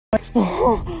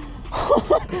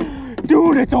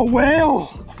Dude, it's a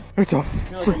whale. It's a. I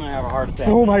feel like I'm gonna have a heart attack.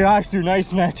 Oh my gosh, dude,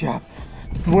 nice net job.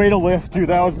 Way to lift, dude.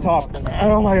 That was tough.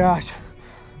 Oh my gosh,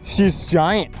 she's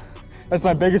giant. That's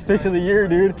my biggest fish of the year,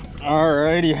 dude.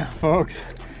 Alrighty, folks.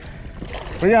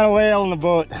 We got a whale in the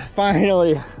boat.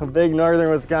 Finally, a big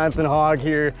northern Wisconsin hog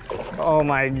here. Oh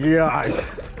my gosh.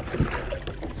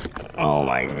 Oh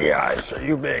my gosh, are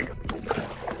you big?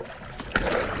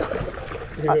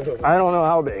 I don't know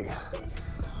how big,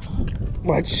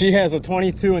 but she has a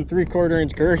 22 3/4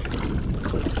 inch girth.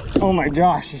 Oh my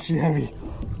gosh, is she heavy?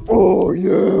 Oh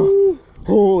yeah.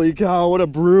 Holy cow, what a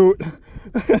brute.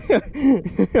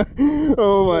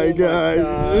 Oh my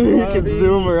gosh. You can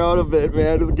zoom her out a bit,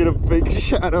 man, to get a big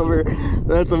shot of her.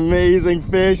 That's amazing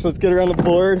fish. Let's get her on the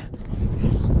board.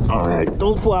 All right,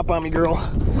 don't flop on me, girl.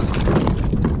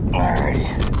 All righty.